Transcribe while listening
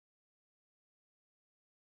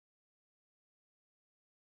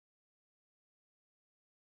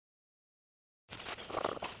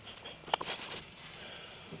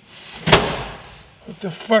The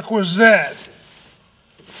fuck was that?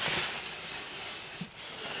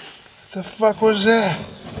 The fuck was that?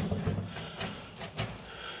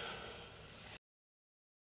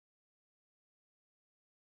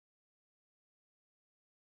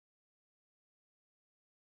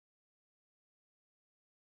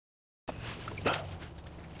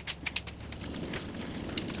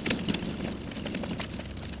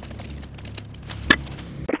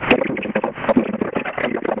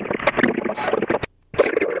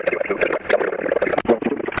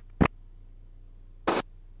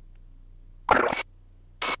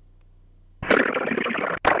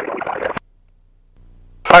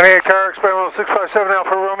 EAA Chapter, experimental 657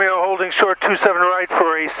 Alpha Romeo, holding short 27 right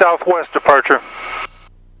for a southwest departure.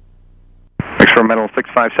 Experimental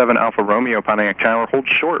 657 Alpha Romeo, Pontiac Tower, hold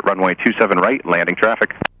short, runway 27 right, landing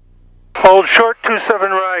traffic. Hold short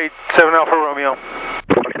 27 right, 7 Alpha Romeo.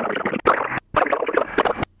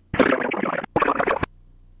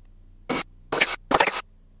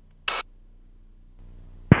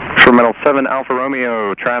 Experimental 7 Alpha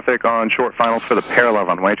Romeo, traffic on short finals for the parallel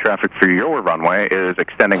runway. Traffic for your runway is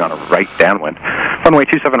extending on a right downwind. Runway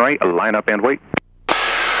 27 right, line up and wait.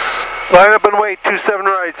 Line up and wait, 27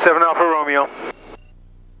 right, 7 Alpha Romeo.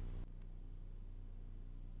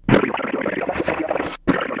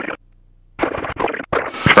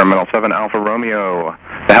 Experimental 7 Alpha Romeo,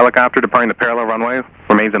 the helicopter departing the parallel runway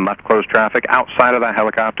remains in left closed traffic. Outside of that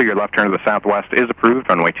helicopter, your left turn to the southwest is approved.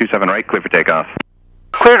 Runway 27 right, clear for takeoff.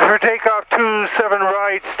 Cleared for takeoff, 27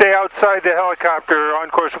 right, stay outside the helicopter, on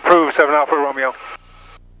course approved, 7 Alpha Romeo.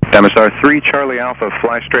 Demisar 3 Charlie Alpha,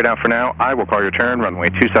 fly straight out for now. I will call your turn, runway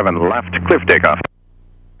 27 left, clear for takeoff.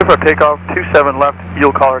 Clear for takeoff, 27 left,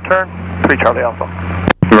 you'll call our turn, 3 Charlie Alpha.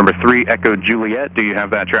 Remember 3 Echo Juliet, do you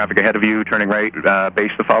have that traffic ahead of you, turning right,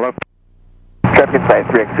 base to follow? Traffic inside,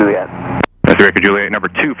 3 Echo Juliet. 3 Echo Juliet, number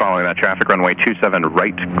 2 following that traffic, runway 27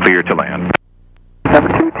 right, clear to land.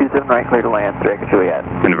 Number 2, 27 right, clear to land, 3 Echo Juliet.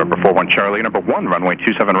 And November 41 Charlie, number 1, runway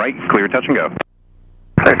 27 right, clear touch and go.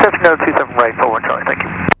 Clear touch and go, 27 right, 41 Charlie, thank you.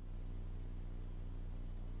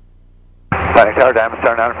 Pontiac Tower, Diamond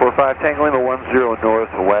Star 945, Tango Lima 10 north,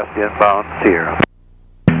 west, inbound, Sierra.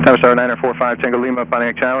 Diamond Star 945, Tango Lima,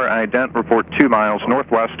 Pontiac Tower, ident, report 2 miles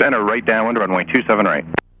northwest, enter right downwind, runway 27 right.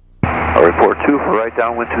 I'll report 2 for right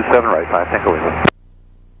downwind, 27 right, 5 Tango Lima.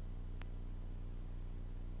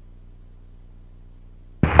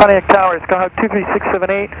 Pontiac Tower, Skyhawk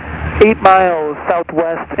 23678, 8 miles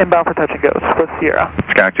southwest, inbound for touch and go, with Sierra.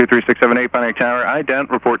 Skyhawk 23678, Pontiac Tower, ident,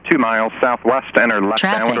 report 2 miles southwest, enter left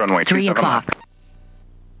downwind, runway 27 left.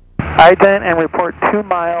 Ident and report 2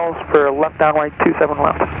 miles for left downwind, 27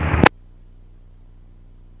 left.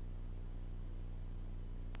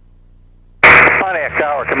 Pontiac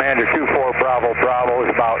Tower, Commander 24 Bravo Bravo is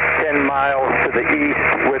about 10 miles to the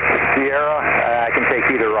east with Sierra. I can take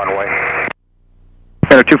either runway.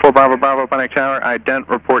 Commander 24 Bravo Bravo, Pontiac Tower, ident,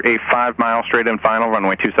 report a 5 mile straight in final,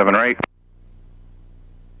 runway 27 right.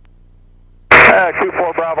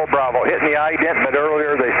 24 Bravo Bravo, hitting the ident, but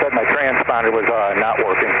earlier they said my transponder was not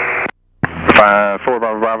working. 4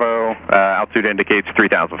 Bravo Bravo, altitude indicates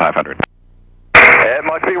 3,500. It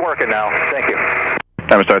must be working now, thank you.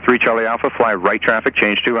 Diamond Star 3 Charlie Alpha, fly right traffic,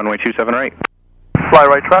 change to runway 27 right. Fly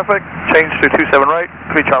right traffic, change to 27 right,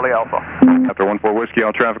 3 Charlie Alpha. After 14 Whiskey,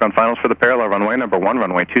 all traffic on finals for the parallel runway, number 1,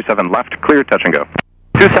 runway 27 left, clear touch and go.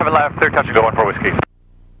 27 left, clear touch and go, 14 Whiskey.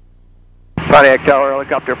 Pontiac Tower,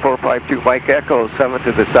 helicopter 452 Mike Echo, 7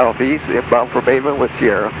 to the southeast, inbound for Maven with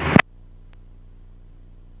Sierra.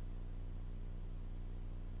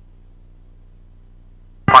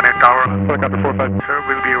 Pontiac Tower, Helicopter 452. sir,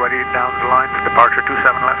 we'll be ready down the line for departure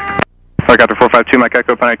 27 left. Helicopter 452 Mike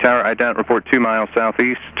Echo, Pontiac Tower, ident, report 2 miles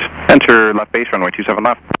southeast, enter left base, runway 27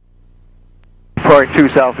 left. Reporting 2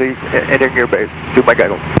 southeast, entering your base, 2 Mike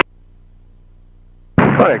Echo.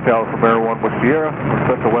 Pontiac Tower from Air 1 with Sierra, we're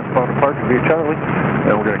set to westbound departure via Charlie,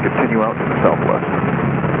 and we're going to continue out to the southwest.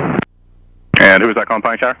 And who is that calling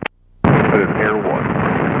Pontiac Tower? That is Air 1.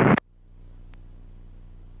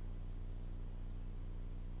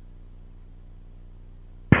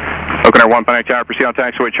 Open Air 1, Pontiac Tower, proceed on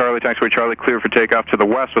taxiway Charlie, clear for takeoff to the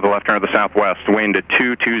west with a left turn to the southwest, wind at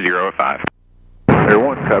 220.5. Air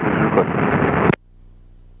 1, copies your request.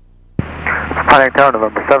 Pontiac Tower,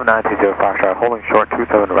 November 7920 Foxtrot, holding short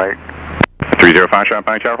 27 right. 305 shot,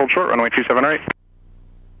 Pontiac Tower, hold short, runway 27 right.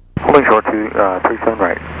 Holding short 37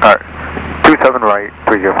 right. Alright, 27 right,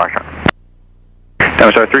 30 Foxtrot.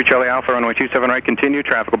 Diamond Star 3 Charlie Alpha, runway 27 right, continue,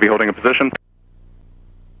 traffic will be holding a position.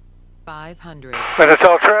 500.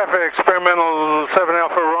 Meditol traffic, experimental 7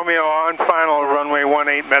 Alpha Romeo on final, runway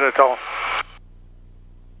 18 Meditol.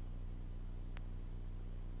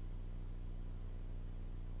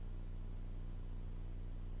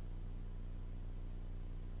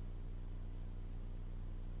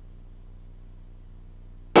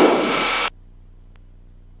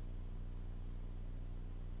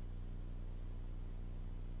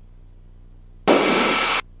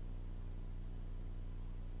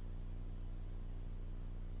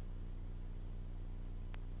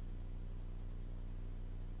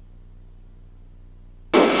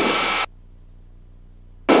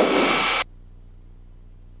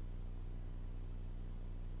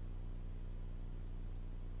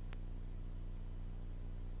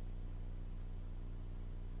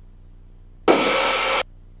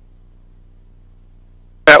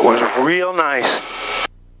 real nice.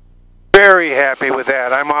 Very happy with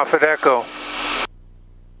that. I'm off at Echo.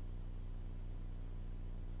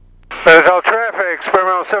 Medital traffic,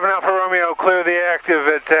 experimental 7 Alpha Romeo, clear the active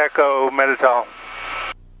at Echo, Medital.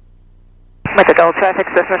 Medital traffic,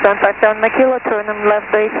 Cessna 757 Makila, turn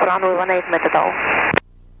left base, runway 18 Medital.